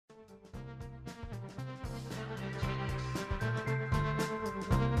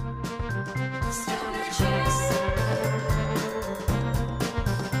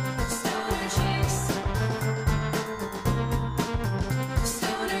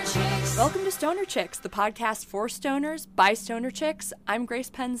Welcome to Stoner Chicks, the podcast for stoners by stoner chicks. I'm Grace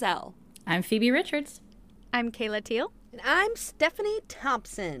Penzel. I'm Phoebe Richards. I'm Kayla Teal. And I'm Stephanie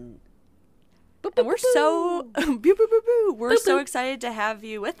Thompson. And we're so we're so excited to have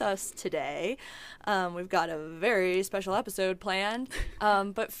you with us today. We've got a very special episode planned.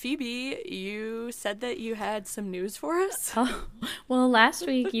 But Phoebe, you said that you had some news for us. Oh, well, last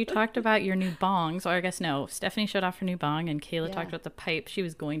week you talked about your new bongs, or I guess no, Stephanie showed off her new bong, and Kayla talked about the pipe she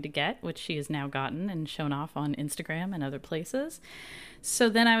was going to get, which she has now gotten and shown off on Instagram and other places. So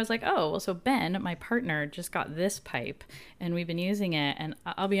then I was like, oh, well, so Ben, my partner, just got this pipe, and we've been using it, and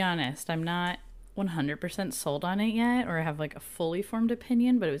I'll be honest, I'm not 100% sold on it yet, or have like a fully formed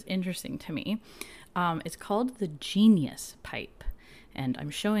opinion, but it was interesting to me. It's called the Genius pipe, and I'm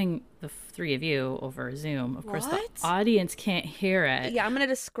showing the three of you over Zoom. Of course, the audience can't hear it. Yeah, I'm going to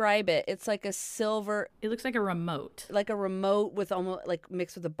describe it. It's like a silver... It looks like a remote. Like a remote with almost like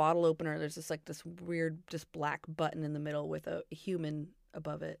mixed with a bottle opener. There's just like this weird, just black button in the middle with a human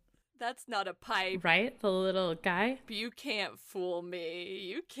above it. That's not a pipe. Right? The little guy? You can't fool me.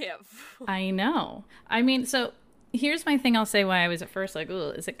 You can't fool I know. I mean, so here's my thing. I'll say why I was at first like, ooh,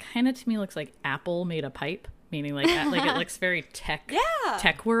 is it kind of to me looks like Apple made a pipe? Meaning like it looks very tech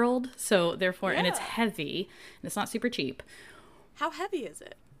world. So therefore, and it's heavy and it's not super cheap. How heavy is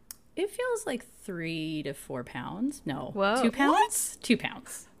it? It feels like 3 to 4 pounds. No, Whoa. 2 pounds? What? 2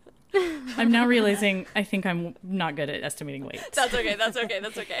 pounds. I'm now realizing I think I'm not good at estimating weight. That's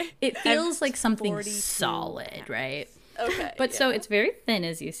okay. It feels like something solid, right? Okay. But so it's very thin,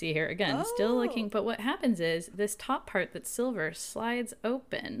 as you see here. Again, still looking. But what happens is this top part that's silver slides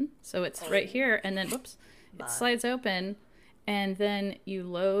open. So it's right here. And then, whoops, it slides open. And then you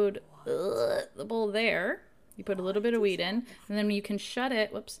load the bowl there. You put a little bit of weed in. And then you can shut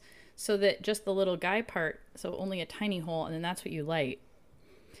it, so that just the little guy part, so only a tiny hole. And then that's what you light.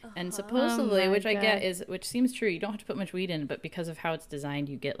 And supposedly, which I get is, which seems true, you don't have to put much weed in, but because of how it's designed,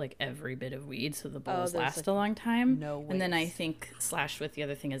 you get like every bit of weed, so the bowls last a long time. No and then I think slashed with the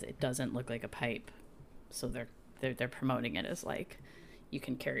other thing is it doesn't look like a pipe, so they're promoting it as like you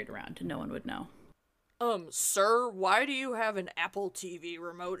can carry it around and no one would know. Sir, why do you have an Apple TV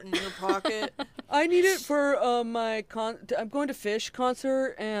remote in your pocket? I need it for I'm going to Fish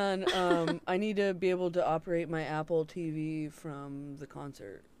concert, and I need to be able to operate my Apple TV from the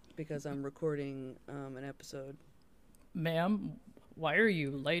concert because I'm recording an episode. Ma'am, why are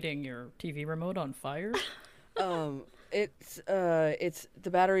you lighting your TV remote on fire? It's the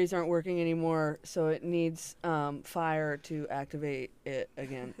batteries aren't working anymore, so it needs fire to activate it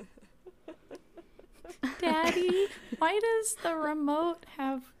again. Daddy, why does the remote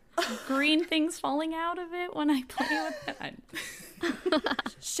have green things falling out of it when I play with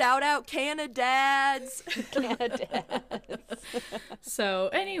it? Shout out Canadads. So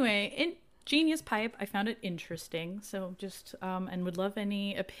anyway, in Genius pipe, I found it interesting. So just and would love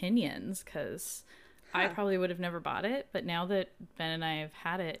any opinions, because I probably would have never bought it, but now that Ben and I have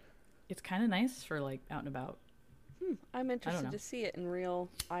had it, it's kind of nice for like out and about. I'm interested to see it in real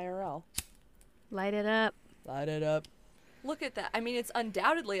IRL. Light it up. Light it up. Look at that. I mean, it's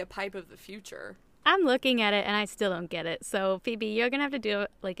undoubtedly a pipe of the future. I'm looking at it and I still don't get it. So Phoebe, you're going to have to do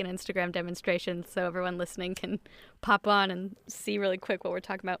like an Instagram demonstration so everyone listening can pop on and see really quick what we're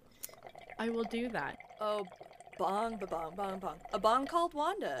talking about. I will do that. Oh, bong, ba-bong, bong, bong. A bong called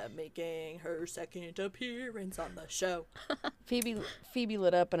Wanda making her second appearance on the show. Phoebe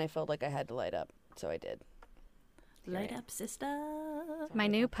lit up and I felt like I had to light up, so I did. Light up, sister. My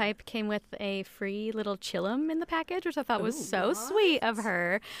new pipe came with a free little chillum in the package, which I thought was so sweet of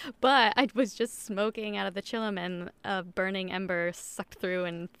her. But I was just smoking out of the chillum, and a burning ember sucked through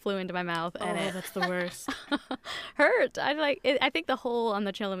and flew into my mouth. And That's the worst. hurt. I think the hole on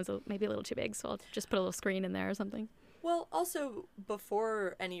the chillum is maybe a little too big, so I'll just put a little screen in there or something. Well, also,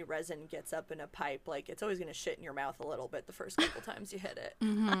 before any resin gets up in a pipe, like, it's always going to shit in your mouth a little bit the first couple times you hit it.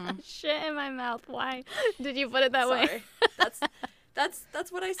 Shit in my mouth. Why did you put it that way? That's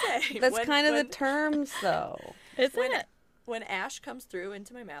what I say. That's kind of the terms, though. Isn't it? When ash comes through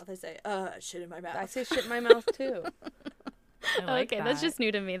into my mouth, I say, shit in my mouth. I say shit in my mouth, too. Like okay, that's just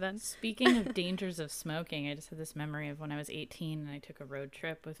new to me then. Speaking of dangers of smoking, I just had this memory of when I was 18 and I took a road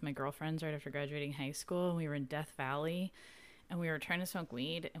trip with my girlfriends right after graduating high school. And we were in Death Valley and we were trying to smoke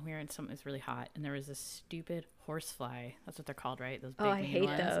weed, and we were in something that's really hot, and there was this stupid horsefly. That's what they're called, right? Those big I hate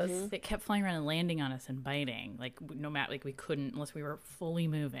ones. those. That kept flying around and landing on us and biting. Like, no matter, like, we couldn't, unless we were fully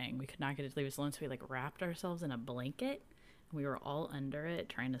moving, we could not get it to leave us alone. So we like wrapped ourselves in a blanket, and we were all under it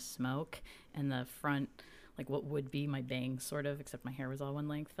trying to smoke. And the front, like what would be my bangs, sort of, except my hair was all one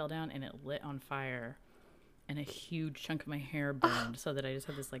length, fell down, and it lit on fire. and a huge chunk of my hair burned, so that I just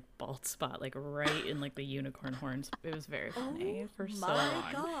had this like bald spot like right in like the unicorn horns. It was very funny for so long.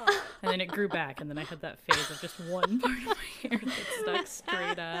 God. And then it grew back, and then I had that phase of just one part of my hair that stuck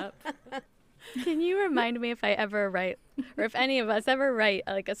straight up. Can you remind me if I ever write, or if any of us ever write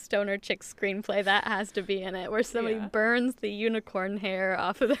like a stoner chick screenplay, that has to be in it, where somebody burns the unicorn hair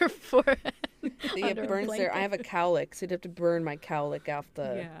off of their forehead. It burns their. I have a cowlick, so you'd have to burn my cowlick off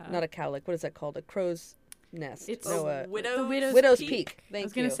the. Yeah. Not a cowlick. What is that called? A crow's nest. It's The widow's, widow's peak. peak. Thank I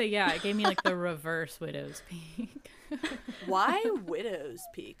was gonna you. say, yeah, it gave me like the reverse widow's peak. Why widow's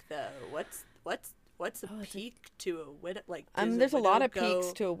peak though? What's a peak to a widow? Like There's a lot of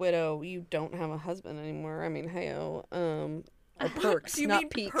peaks to a widow. You don't have a husband anymore. I mean, heyo. Or perks, Do you not mean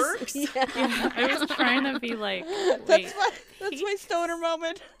peaks. perks? Yeah. I was trying to be like, wait, That's my stoner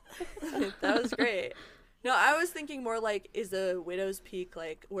moment. That was great. No, I was thinking more like, is a widow's peak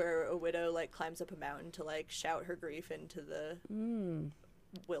like where a widow like climbs up a mountain to like shout her grief into the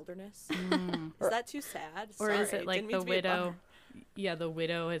wilderness? Is that too sad? or is Sorry, it like didn't mean the to be a widow? bummer. Yeah, the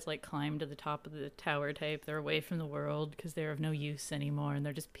widow has like climbed to the top of the tower type. They're away from the world because they're of no use anymore, and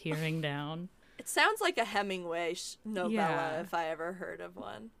they're just peering down. It sounds like a Hemingway novella Yeah. if I ever heard of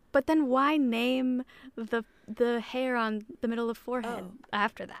one. But then why name the hair on the middle of the forehead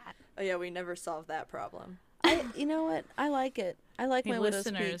after that? Oh yeah, we never solved that problem. You know what? I like it. I like Hey, my widow's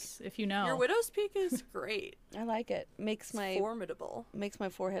listeners, if you know, Your widow's peak is great. peak. I like it. Makes my Formidable.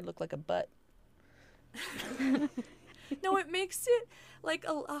 forehead look like a butt. No, it makes it like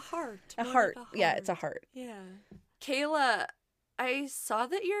a heart. A more heart. like Yeah, it's a heart. Yeah. Kayla, I saw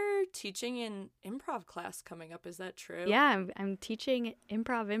that you're teaching an improv class coming up. Is that true? Yeah, I'm teaching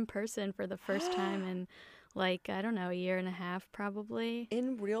improv in person for the first time in like, I don't know, a year and a half probably.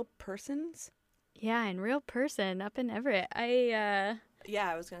 In real persons? Yeah, in real person up in Everett. Yeah,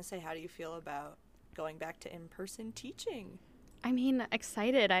 I was going to say, how do you feel about going back to in-person teaching? I mean,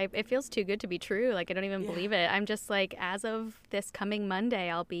 excited. It feels too good to be true. Like, I don't even Yeah. believe it. I'm just like, as of this coming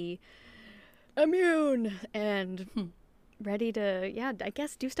Monday, I'll be immune and ready to, I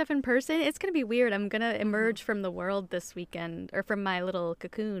guess do stuff in person. It's going to be weird. I'm going to emerge from the world this weekend, or from my little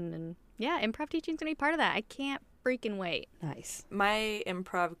cocoon. And yeah, improv teaching's going to be part of that. I can't freaking wait. Nice. My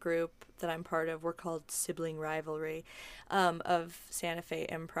improv group that I'm part of, we're called Sibling Rivalry of Santa Fe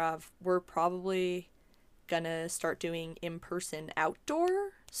Improv. We're probably gonna start doing in-person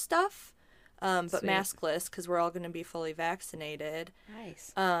outdoor stuff, but Sweet. maskless because we're all gonna be fully vaccinated.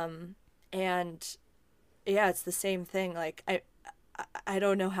 Nice. And yeah, it's the same thing. Like I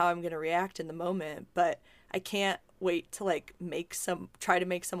don't know how I'm gonna react in the moment, but I can't wait to like try to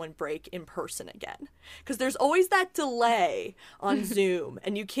make someone break in person again, because there's always that delay on Zoom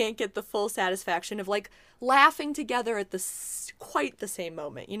and you can't get the full satisfaction of like laughing together at quite the same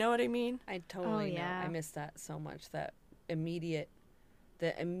moment. You know what I mean? I totally know. yeah. I miss that so much. The immediate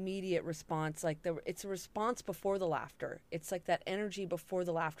response, like it's a response before the laughter. It's like that energy before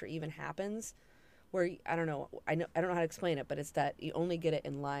the laughter even happens, where I don't know how to explain it, but it's that you only get it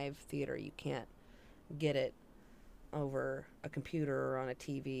in live theater. You can't get it over a computer or on a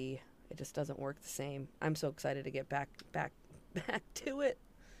TV. It just doesn't work the same. I'm so excited to get back to it.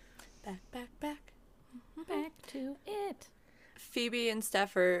 back to it. Phoebe and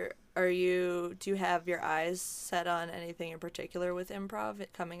Steph, do you have your eyes set on anything in particular with improv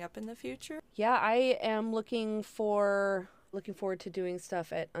coming up in the future? Yeah, I am looking forward to doing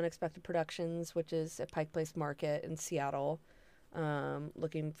stuff at Unexpected Productions, which is at Pike Place Market in Seattle.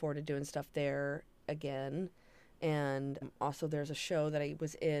 Looking forward to doing stuff there again. And also there's a show that I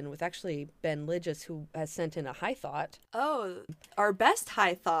was in with actually Ben Ligis, who has sent in a high thought. Oh, our best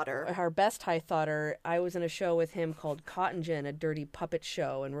high thoughter. Our best high thoughter. I was in a show with him called Cotton Gin, a dirty puppet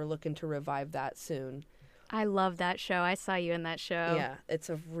show, and we're looking to revive that soon. I love that show. I saw you in that show. Yeah,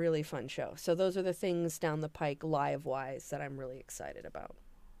 it's a really fun show. So those are the things down the pike live-wise that I'm really excited about.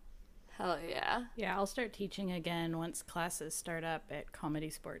 Hell yeah. Yeah, I'll start teaching again once classes start up at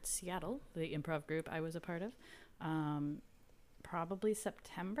Comedy Sports Seattle, the improv group I was a part of. Probably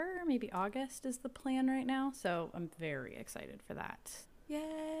September, maybe August is the plan right now. So I'm very excited for that.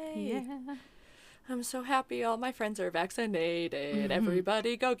 Yay. Yeah. I'm so happy all my friends are vaccinated.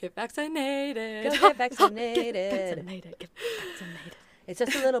 Everybody go get vaccinated. Go get vaccinated. Vaccinated. Get vaccinated. It's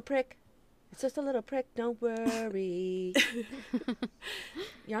just a little prick. It's just a little prick. Don't worry.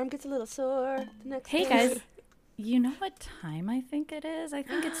 Your arm gets a little sore the next Hey day. guys, you know what time I think it is? I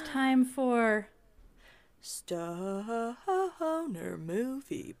think it's time for Stoner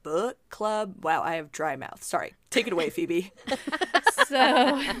Movie Book Club. Wow, I have dry mouth. Sorry. Take it away, Phoebe.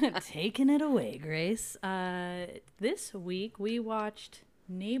 So, taking it away, Grace. This week we watched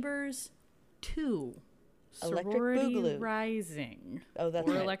Neighbors 2. Electric Sorority Boogaloo. Rising. Oh, that's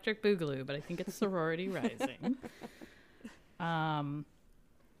Or right. Electric Boogaloo, but I think it's Sorority Rising.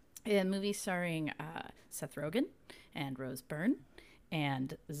 A movie starring Seth Rogen and Rose Byrne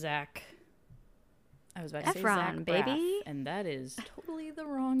and Zach. I was about to say Efron, Zach baby. Braff, and that is totally the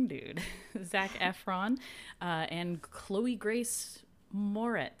wrong dude. Zach Efron and Chloe Grace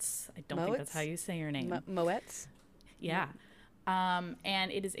Moretz. I don't think that's Moetz? how you say your name. Moetz? Yeah.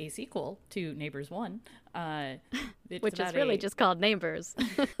 And it is a sequel to Neighbors 1. It's Which is about really just called Neighbors.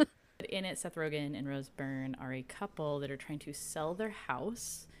 in it, Seth Rogen and Rose Byrne are a couple that are trying to sell their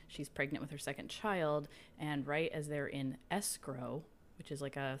house. She's pregnant with her second child, and right as they're in escrow, which is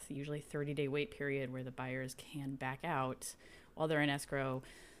like a usually 30-day wait period where the buyers can back out, while they're in escrow,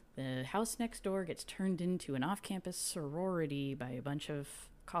 the house next door gets turned into an off-campus sorority by a bunch of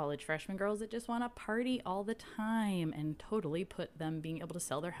college freshman girls that just want to party all the time and totally put them being able to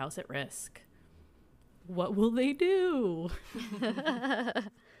sell their house at risk. What will they do?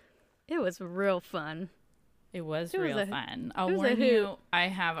 It was real fun. It was It was real a- fun. I'll it was a warn hoot. you,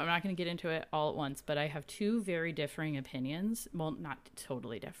 I'm not going to get into it all at once, but I have two very differing opinions. Well, not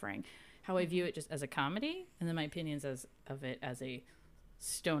totally differing. How I view it just as a comedy, and then my opinions of it as a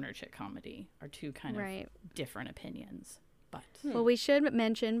stoner chick comedy are two kind Right. of different opinions. But Well, we should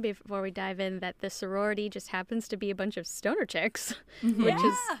mention before we dive in that the sorority just happens to be a bunch of stoner chicks, which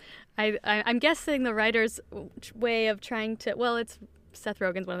is, I'm guessing the writer's way of trying to. Well, it's Seth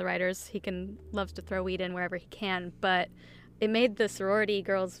Rogen's one of the writers. He loves to throw weed in wherever he can, but it made the sorority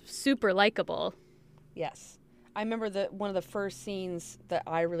girls super likable. Yes. I remember one of the first scenes that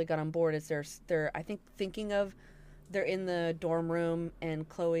I really got on board is they're I think thinking of they're in the dorm room and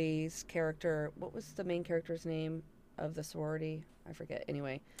Chloe's character, what was the main character's name of the sorority? I forget.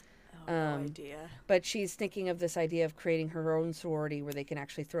 Anyway, Oh, no idea. but she's thinking of this idea of creating her own sorority where they can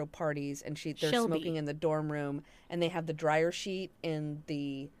actually throw parties, and they're Shelby. smoking in the dorm room, and they have the dryer sheet in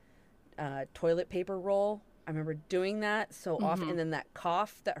the toilet paper roll. I remember doing that so often, and then that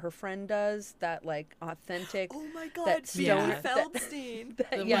cough that her friend does, that like authentic. Oh my god, that Stone stoner- Feldstein.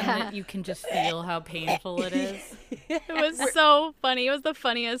 the one yeah. that you can just feel how painful it is. It was so funny. It was the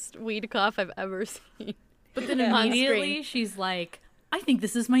funniest weed cough I've ever seen. But then On immediately screen. she's like, I think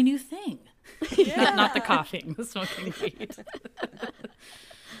this is my new thing. Yeah. Not the coughing, the smoking weed.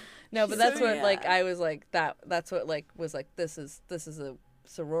 No, but that's So, what like yeah. I was like that. That's what like was like this is a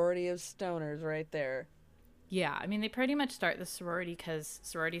sorority of stoners right there. Yeah, I mean, they pretty much start the sorority because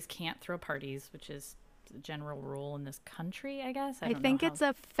sororities can't throw parties, which is the general rule in this country, I guess. I think it's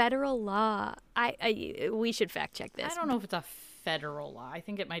a federal law. We should fact check this. I don't know if it's a federal law. I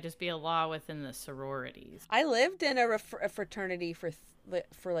think it might just be a law within the sororities. I lived in a fraternity for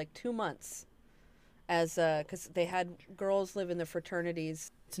like 2 months, as because they had girls live in the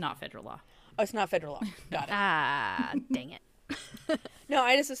fraternities. It's not federal law. Oh, it's not federal law. Got it. Ah, dang it. No,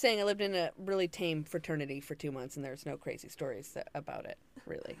 I just was saying I lived in a really tame fraternity for 2 months, and there's no crazy stories about it,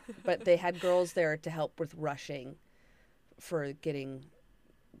 really. But they had girls there to help with rushing for getting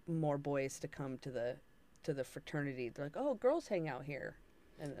more boys to come to the fraternity. They're like, "Oh, girls hang out here,"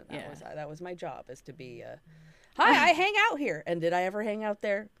 and then that was my job, is to be, "Hi, I hang out here." And did I ever hang out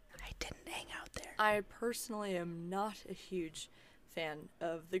there? I didn't hang out there. I personally am not a huge fan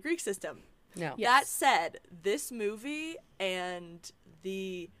of the Greek system. No. That said, this movie and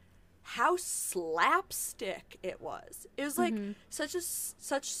how slapstick it was. It was like such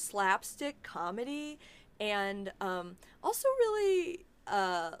slapstick comedy, and also really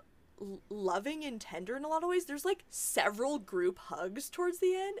loving and tender in a lot of ways. There's like several group hugs towards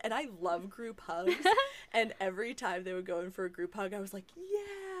the end, and I love group hugs. And every time they would go in for a group hug, I was like,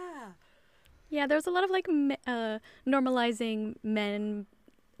 yeah. Yeah, there was a lot of like normalizing men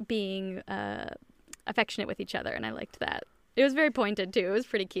being affectionate with each other, and I liked that. It was very pointed too. It was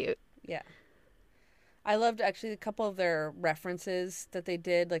pretty cute. Yeah. I loved actually a couple of their references that they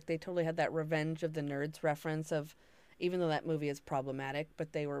did. Like they totally had that Revenge of the Nerds reference of, even though that movie is problematic,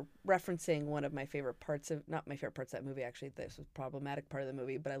 but they were referencing one of my favorite parts of, not my favorite parts of that movie, actually, this was a problematic part of the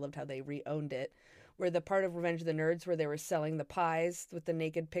movie, but I loved how they re-owned it, where the part of Revenge of the Nerds where they were selling the pies with the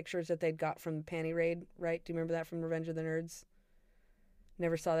naked pictures that they'd got from the panty raid, right? Do you remember that from Revenge of the Nerds?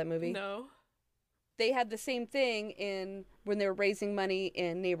 Never saw that movie? No. They had the same thing when they were raising money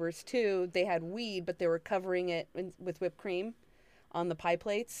in Neighbors 2. They had weed, but they were covering it with whipped cream on the pie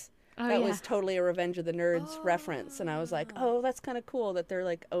plates. Oh, That yeah. was totally a Revenge of the Nerds reference. And I was like, oh, that's kind of cool that they're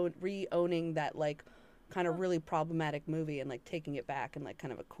like re-owning that like kind of really problematic movie and like taking it back in like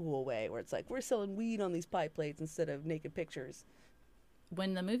kind of a cool way where it's like, we're selling weed on these pie plates instead of naked pictures.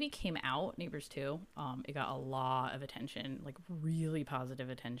 when the movie came out, Neighbors 2, it got a lot of attention, like really positive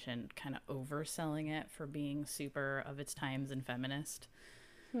attention, kind of overselling it for being super of its times and feminist.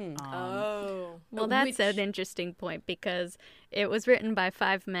 Well, that's an interesting point because it was written by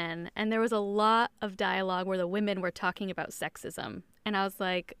 5 men, and there was a lot of dialogue where the women were talking about sexism. And I was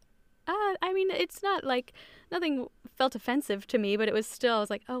like, I mean, it's not like nothing felt offensive to me, but it was still, I was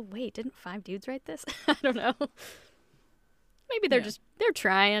like, oh, wait, didn't 5 dudes write this? I don't know. Maybe they're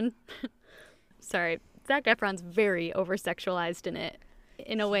trying. Sorry, Zac Efron's very over-sexualized in it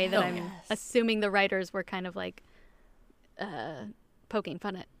in a way that I'm assuming the writers were kind of like poking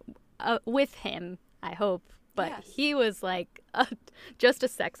fun at with him, I hope. But he was like just a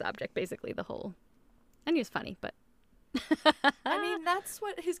sex object, basically, the whole. And he was funny, but. I mean, that's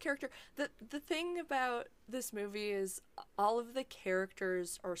what his character. The thing about this movie is all of the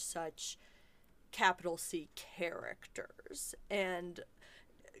characters are such capital C characters and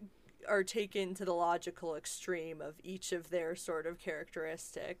are taken to the logical extreme of each of their sort of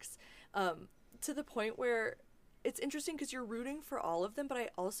characteristics, to the point where it's interesting because you're rooting for all of them, but I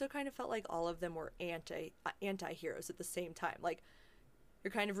also kind of felt like all of them were anti-heroes at the same time. Like,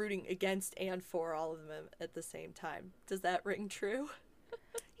 you're kind of rooting against and for all of them at the same time. Does that ring true?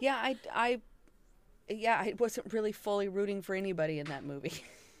 Yeah, I wasn't really fully rooting for anybody in that movie.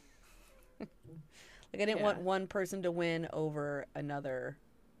 Like, I didn't want one person to win over another.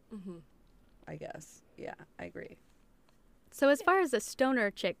 I guess. Yeah, I agree. So as far as a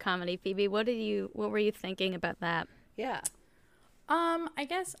stoner chick comedy, Phoebe, what were you thinking about that? Yeah. I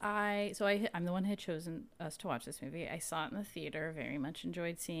guess I'm the one who had chosen us to watch this movie. I saw it in the theater, very much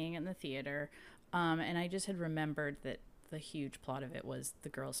enjoyed seeing it in the theater. And I just had remembered that the huge plot of it was the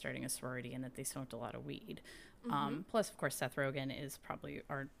girls starting a sorority and that they smoked a lot of weed. Plus, of course, Seth Rogen is probably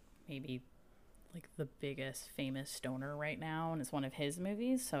maybe like the biggest famous stoner right now, and it's one of his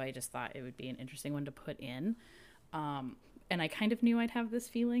movies. So I just thought it would be an interesting one to put in. And I kind of knew I'd have this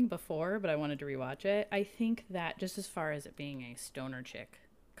feeling before, but I wanted to rewatch it. I think that just as far as it being a stoner chick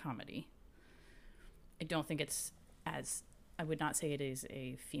comedy, I don't think I would not say it is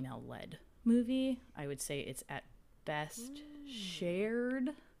a female-led movie. I would say it's at best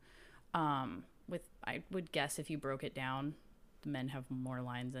shared. I would guess if you broke it down, the men have more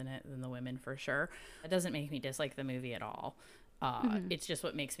lines in it than the women for sure. It doesn't make me dislike the movie at all. It's just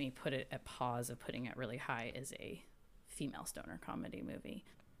what makes me put it at pause of putting it really high as a female stoner comedy movie.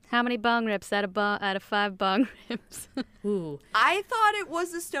 How many bong rips out of 5 bong rips? Ooh. I thought it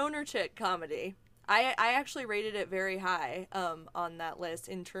was a stoner chick comedy. I actually rated it very high on that list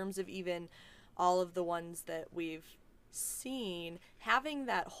in terms of even all of the ones that we've seen, having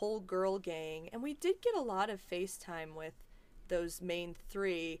that whole girl gang, and we did get a lot of FaceTime with those main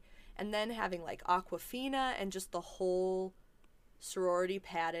 3, and then having like Awkwafina and just the whole sorority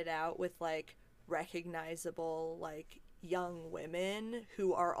padded out with like recognizable like young women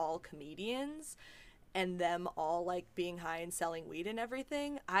who are all comedians, and them all like being high and selling weed and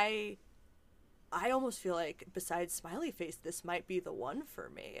everything. I almost feel like besides Smiley Face, this might be the one for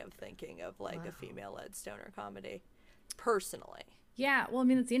me of thinking of like a female-led stoner comedy personally. Yeah, well, I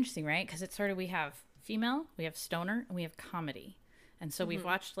mean, it's interesting, right? Because it's sort of, we have female, we have stoner, and we have comedy. And so we've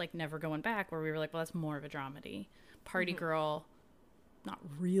watched like Never Going Back, where we were like, well, that's more of a dramedy. Party Girl, not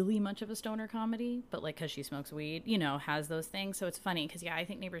really much of a stoner comedy, but like because she smokes weed, has those things. So it's funny because I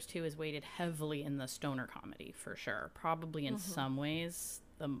think Neighbors 2 is weighted heavily in the stoner comedy for sure. Probably in some ways,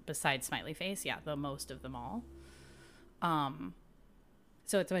 besides Smiley Face, the most of them all.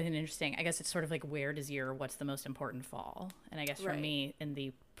 So it's been interesting. I guess it's sort of like, where does what's the most important fall? And I guess for me, in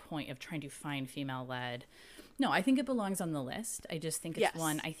the point of trying to find female-led, no, I think it belongs on the list. I just think it's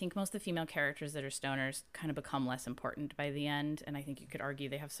one. I think most of the female characters that are stoners kind of become less important by the end, and I think you could argue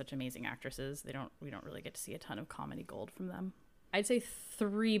they have such amazing actresses. We don't really get to see a ton of comedy gold from them. I'd say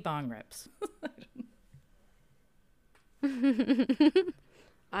 3 bong rips.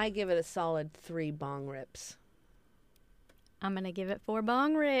 I give it a solid 3 bong rips. I'm gonna give it 4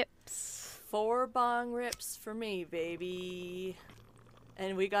 bong rips. 4 bong rips for me, baby.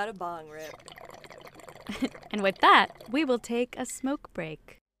 And we got a bong rip. And with that, we will take a smoke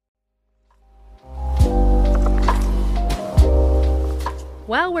break.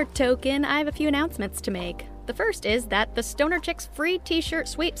 While we're toking, I have a few announcements to make. The first is that the Stoner Chicks free t-shirt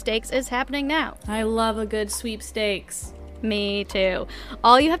sweepstakes is happening now. I love a good sweepstakes. Me too.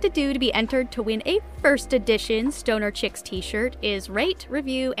 All you have to do to be entered to win a first edition Stoner Chicks t-shirt is rate,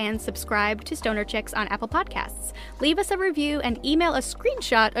 review, and subscribe to Stoner Chicks on Apple Podcasts. Leave us a review and email a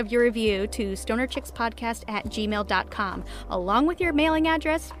screenshot of your review to stonerchickspodcast@gmail.com, along with your mailing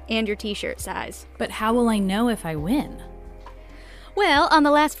address and your t-shirt size. But how will I know if I win? Well, on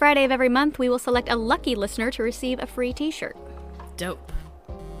the last Friday of every month, we will select a lucky listener to receive a free t-shirt. Dope.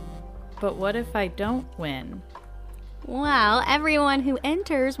 But what if I don't win? Well, everyone who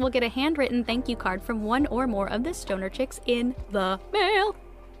enters will get a handwritten thank you card from one or more of the Stoner Chicks in the mail.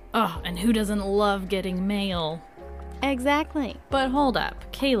 Oh, and who doesn't love getting mail? Exactly. But hold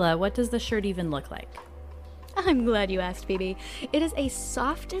up. Kayla, what does the shirt even look like? I'm glad you asked, Phoebe. It is a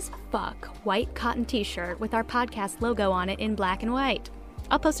soft as fuck white cotton t-shirt with our podcast logo on it in black and white.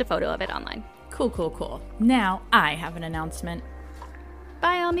 I'll post a photo of it online. Cool. Now I have an announcement.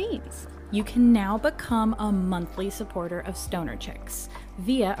 By all means. You can now become a monthly supporter of Stoner Chicks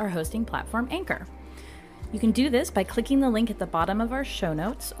via our hosting platform, Anchor. You can do this by clicking the link at the bottom of our show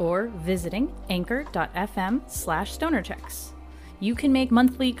notes or visiting anchor.fm/stonerchicks. You can make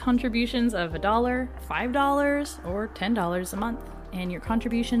monthly contributions of $1, $5, or $10 a month, and your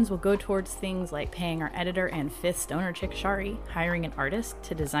contributions will go towards things like paying our editor and fifth Stoner Chick, Shari, hiring an artist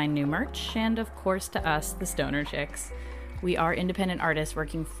to design new merch, and of course to us, the Stoner Chicks. We are independent artists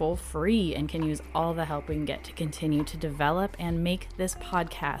working full free and can use all the help we can get to continue to develop and make this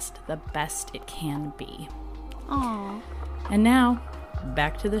podcast the best it can be. Aww. And now,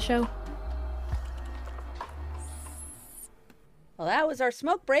 back to the show. Well, that was our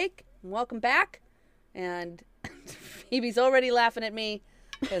smoke break. Welcome back. And Phoebe's already laughing at me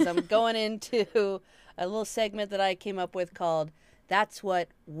because I'm going into a little segment that I came up with called That's What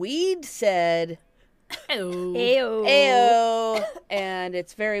Weed Said. Ayo. Ayo. And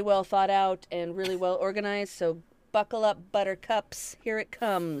it's very well thought out and really well organized. So buckle up, buttercups. Here it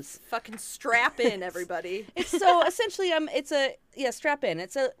comes. Fucking strap in, everybody. It's so essentially strap in.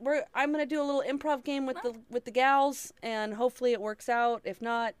 I'm gonna do a little improv game with the gals, and hopefully it works out. If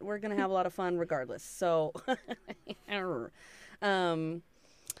not, we're gonna have a lot of fun regardless. So that's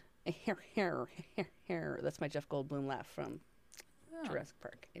my Jeff Goldblum laugh from Jurassic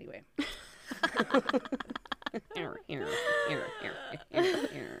Park. Anyway.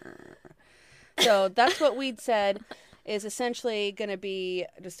 So that's what we'd said is essentially going to be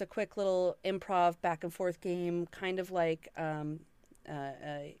just a quick little improv back and forth game, kind of like a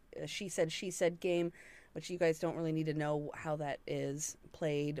she said game, which you guys don't really need to know how that is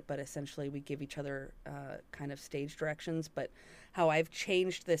played, but essentially we give each other kind of stage directions. But how I've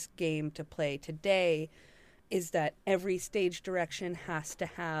changed this game to play today is that every stage direction has to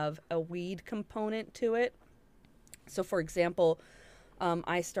have a weed component to it. So, for example,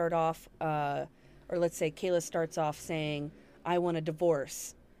 I start off, or let's say Kayla starts off saying, I want a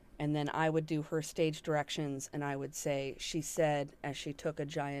divorce. And then I would do her stage directions, and I would say, she said, as she took a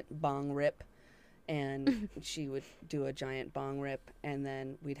giant bong rip, and she would do a giant bong rip, and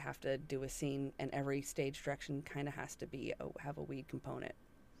then we'd have to do a scene, and every stage direction kind of has to be have a weed component.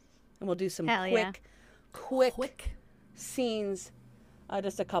 And we'll do some quick scenes,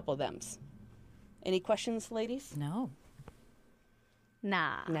 just a couple of them. Any questions, ladies? No.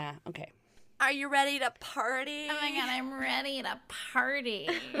 Nah. Okay. Are you ready to party? Oh my god, I'm ready to party.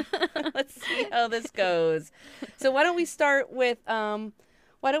 Let's see how this goes. So why don't we start with, why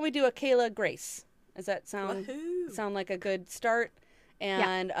don't we do a Kayla Grace? Does that sound like a good start?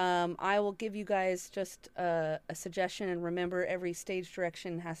 And I will give you guys just a suggestion. And remember, every stage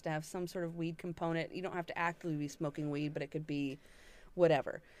direction has to have some sort of weed component. You don't have to actively be smoking weed, but it could be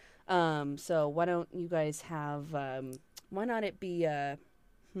whatever. So why don't you guys have, why not it be,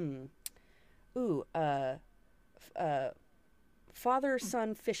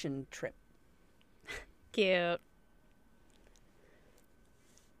 father-son fishing trip. Cute.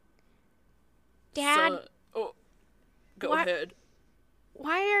 Dad, Go ahead.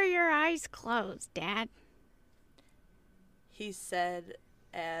 why are your eyes closed, Dad? He said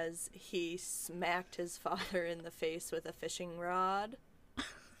as he smacked his father in the face with a fishing rod.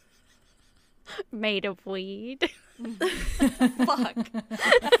 Made of weed. Fuck.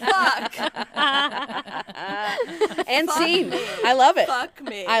 And scene. I love it. Fuck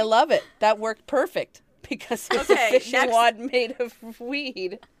me. I love it. That worked perfect because it's a fishing rod made of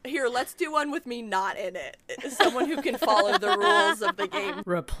weed. Here, let's do one with me not in it. Someone who can follow the rules of the game.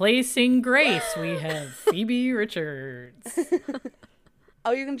 Replacing Grace, we have Phoebe Richards.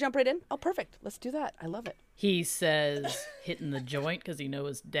 Oh, you're going to jump right in? Oh, perfect. Let's do that. I love it. He says, hitting the joint because he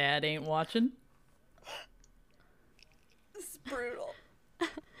knows Dad ain't watching. This is brutal.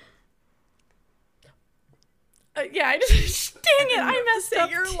 Yeah, I just dang it, I messed up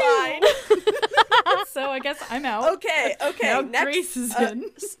your too. line. So I guess I'm out. Okay. Now Next, Grace is in.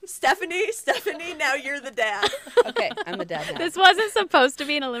 Stephanie, now you're the dad. Okay, I'm the dad now. This wasn't supposed to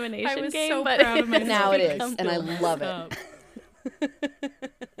be an elimination I was game, so but proud of myself. Now it is, because and I still love messed up.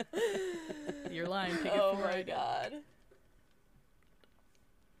 Your line, take it Oh forward. my god.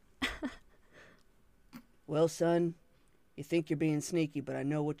 Well, son, you think you're being sneaky, but I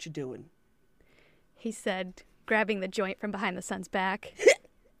know what you're doing. He said, grabbing the joint from behind the son's back.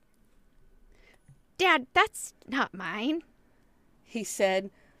 Dad, that's not mine. He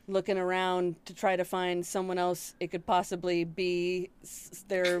said, looking around to try to find someone else it could possibly be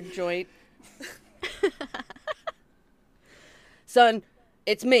their joint. Son,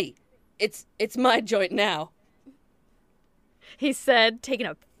 it's me. It's my joint now. He said, taking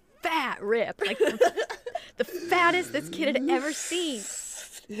a fat rip, like the fattest this kid had ever seen.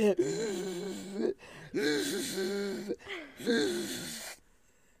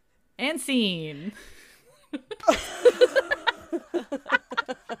 And scene.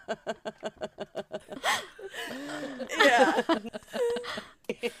 Yeah.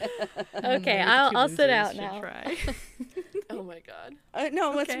 Okay, I'll sit out now. Try. Oh my god.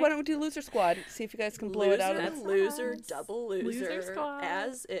 No, Okay. why don't we do Loser Squad? See if you guys can blow it out of Loser, the... loser, double loser. Loser squad.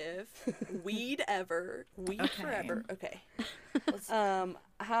 As if. Weed ever. Weed Okay. forever. Okay.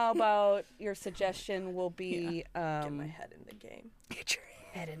 How about your suggestion will be... Get my head in the game. Get your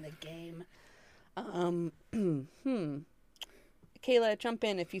head in the game. Kayla, jump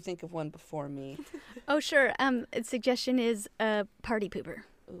in if you think of one before me. Oh, sure. Its suggestion is a party pooper.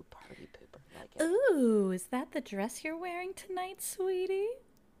 Ooh, party pooper. Like it. Ooh, is that the dress you're wearing tonight, sweetie?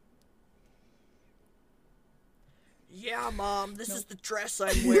 Yeah, Mom, this is the dress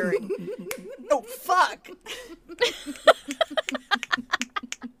I'm wearing. Oh, fuck!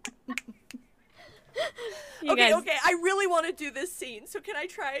 Okay, I really want to do this scene, so can I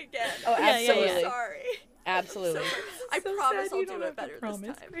try again? Oh, Yeah, yeah, absolutely. yeah. Sorry. Absolutely. I So promise sad I'll you do don't it have to better this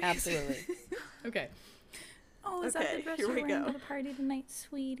promise. time. Absolutely. Okay. Oh, is that Okay, the dress here you're we wearing go. to the party tonight,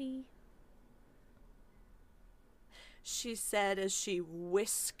 sweetie? She said as she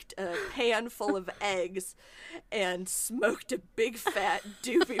whisked a pan full of eggs and smoked a big fat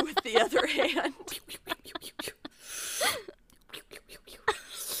doobie with the other hand.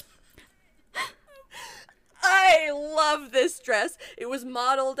 I love this dress. It was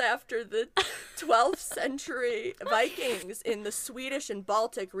modeled after the 12th century Vikings in the Swedish and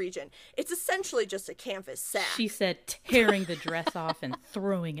Baltic region. It's essentially just a canvas sack. She said, tearing the dress off and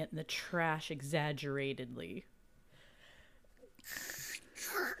throwing it in the trash exaggeratedly.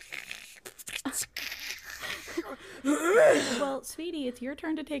 Well, sweetie, it's your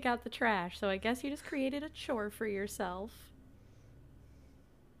turn to take out the trash, so I guess you just created a chore for yourself.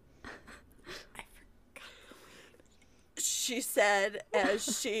 She said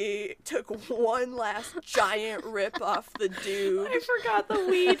as she took one last giant rip off the dude. I forgot the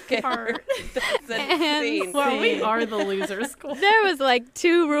weed part. And Well, we are the loser school. there was like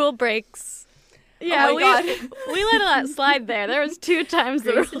 2 rule breaks. Yeah, Oh my God. we let that slide there. There was 2 times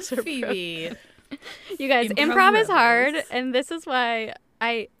the Grace and rules were broken. Phoebe. You guys, Improv improv is hard, rebels. and this is why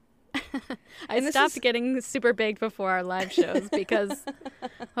I And this stopped is- getting super baked before our live shows because,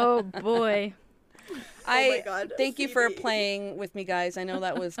 oh boy. my God, thank you for Phoebe. playing with me, guys. I know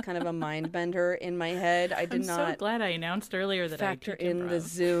that was kind of a mind bender in my head. I did I'm so not glad I announced earlier that factor I took in the improv.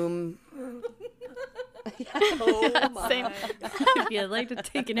 Zoom. Oh my. Same. If you'd like to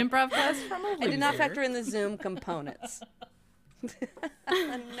take an improv class from a loser. I did not factor in the Zoom components.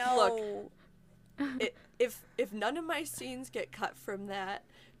 No. If none of my scenes get cut from that,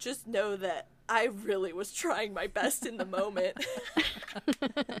 just know that I really was trying my best in the moment.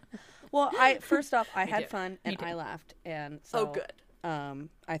 Well, first off, I had too. fun and too. I laughed, and so Oh, good.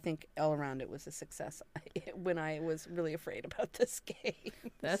 I think all around it was a success. When I was really afraid about this game,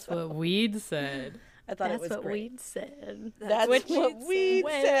 That's what weed said. I thought That's it was what great. we'd said. That's what what we'd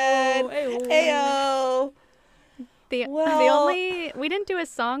we said. said. Wayo, Ayo. The Well- only we didn't do a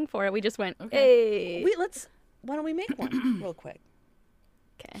song for it. We just went, hey. Why don't we make one real quick?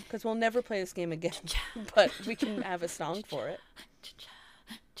 Okay. Because we'll never play this game again, but we can have a song for it.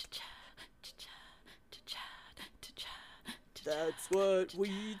 That's what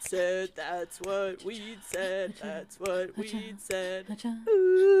we'd said. That's what we'd said. That's what we'd said.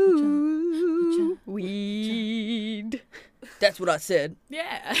 Weed. That's what I said.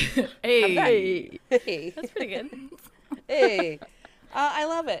 Yeah. Hey. Hey, That's pretty good. hey. I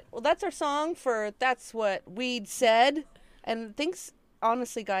love it. Well, that's our song for That's What We'd Said. And thanks,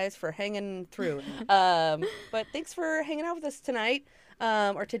 honestly, guys, for hanging through. But thanks for hanging out with us tonight,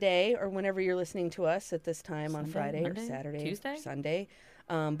 or today, or whenever you're listening to us at this time on Sunday, Friday Monday, or Saturday, Tuesday? or Sunday.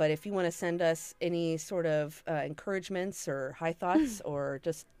 But if you want to send us any sort of encouragements or high thoughts or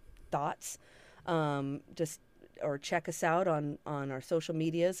just thoughts, just or check us out on our social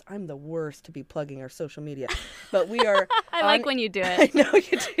medias. I'm the worst to be plugging our social media, but we are. I like when you do I it. know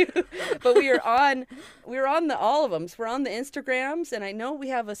you do, but we're on all of them. So we're on the Instagrams, and I know we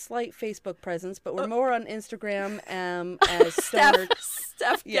have a slight Facebook presence, but we're more on Instagram as Stoner.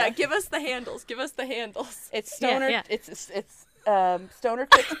 Steph, yeah, give us the handles. It's Stoner. Yeah. It's Stoner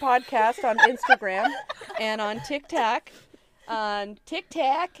Chicks Podcast on Instagram, and on TikTok. On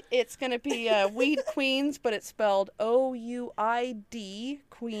TikTok, it's going to be Weed Queens, but it's spelled OUID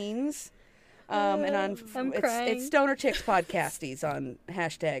Queens. And on it's Stoner Chicks Podcasties on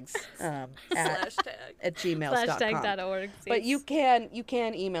hashtags at gmail.com. Hashtag.org. But you can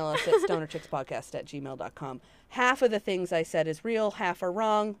email us at stonerchickspodcast@gmail.com. Half of the things I said is real, half are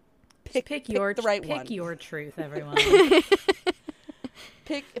wrong. Pick the right one. Pick your truth, everyone.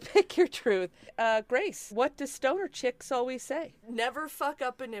 Pick your truth. Grace, what do Stoner Chicks always say? Never fuck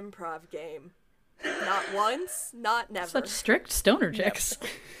up an improv game. Not once, not never. Such strict Stoner Chicks.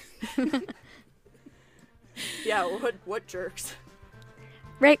 Yeah, what jerks.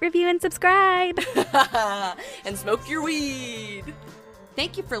 Rate, review, and subscribe. And smoke your weed.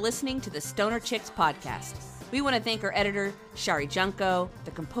 Thank you for listening to the Stoner Chicks Podcast. We want to thank our editor, Shari Junko,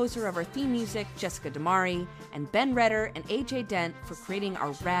 the composer of our theme music, Jessica Damari, and Ben Redder and AJ Dent for creating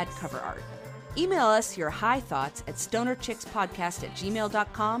our rad cover art. Email us your high thoughts at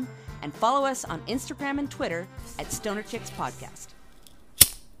stonerchickspodcast@gmail.com and follow us on Instagram and Twitter at Stoner Chicks Podcast.